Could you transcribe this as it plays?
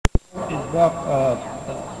Buck,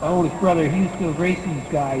 my oldest brother, he used to race these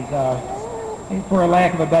guys. For a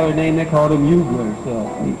lack of a better name, they called him huebler. So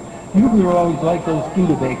huebler always liked those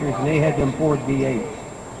studabakers, and they had them Ford V8s.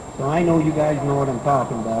 So I know you guys know what I'm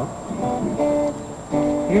talking about.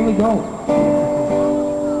 Here we go.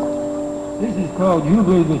 This is called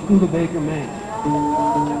Huebler the Studabaker Man.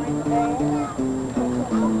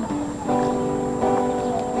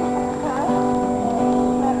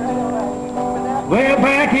 Well,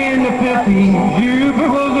 back in the 50s, Huebler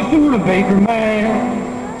was a Studabaker man.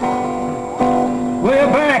 Well,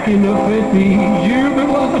 back in the 50s, Huebler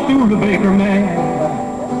was a Studabaker man.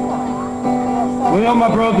 Well, my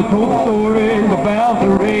brother told the story about the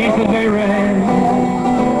races they ran.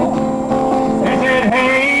 They said,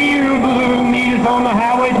 hey, Huebler, meet us on the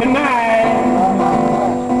highway tonight.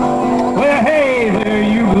 Well, hey there,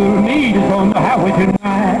 Huebler, meet us on the highway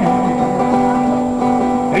tonight.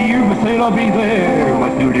 Hey, Huebler said, I'll be there, my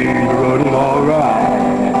duty's running all right.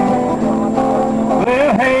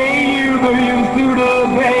 Well, hey, Huebler, you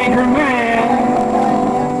Studabaker man.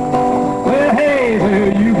 Well, hey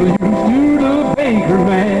there, Huebler, you Studabaker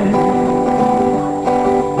man.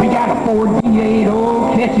 We got a Ford V8,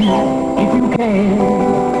 oh, catch it if you can.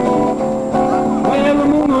 Well, the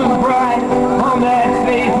moon was bright on that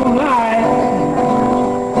fateful night.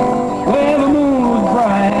 Well, the moon was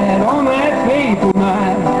bright on that fateful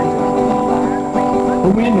night.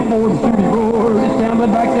 But when the Ford Study roared, it sounded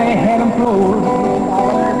like they had them floored.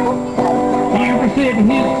 Huebler sitting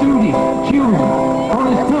his Studi, chewing on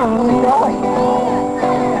his tongue.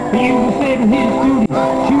 Huebler sitting his Studi,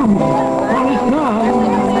 chewing on his tongue.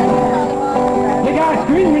 They got a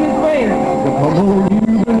scream in his face, the come on,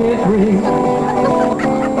 Huebler, let's ring.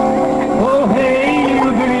 Oh, hey,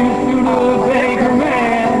 Huebler, you Studabaker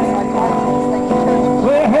man.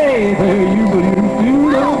 Well, hey there, Huebler, you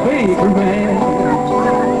Studabaker man.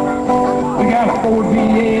 We got a Ford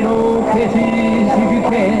V8, oh, catch it if you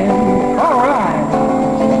can. All right.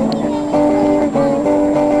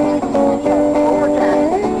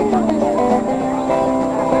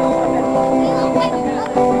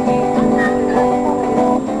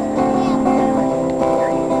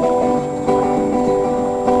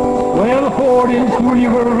 Well, the Ford and Studi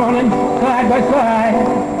were running side by side.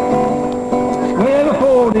 Well, the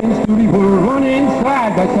Ford and Studi were running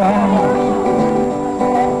side by side.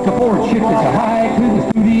 The Ford shifted to high to the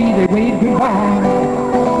Studi, they waved goodbye.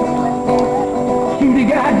 Studi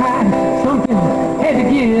got high, something had to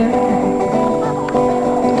give.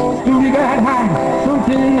 Studi got high,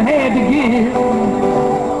 something had to give.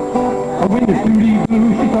 When the Studi blew,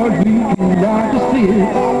 she started leaking like a sieve.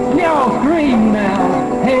 Y'all scream now,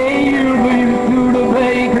 hey, Huebler, you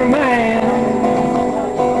Studabaker man.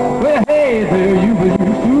 Well, hey there, Huebler,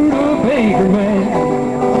 you Studabaker man.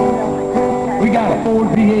 We got a Ford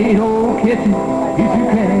V8, oh, catch it if you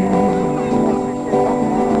can.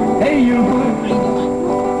 Hey, Huebler,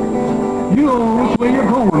 you know which way you're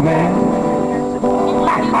going, man.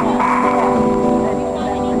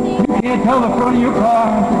 You can't tell the front of your car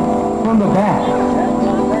from the back.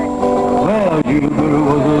 Well, Huebler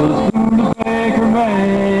was a Studabaker man.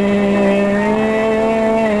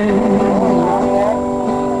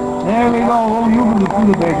 There we go, Huebler the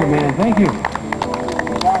Studabaker man. Thank you.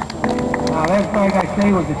 Now, that, like I say,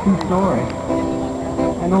 was a true story.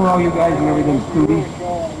 I know all you guys remember them Studies.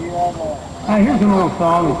 Here's an old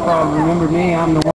song. It's called Remember Me, I'm the One.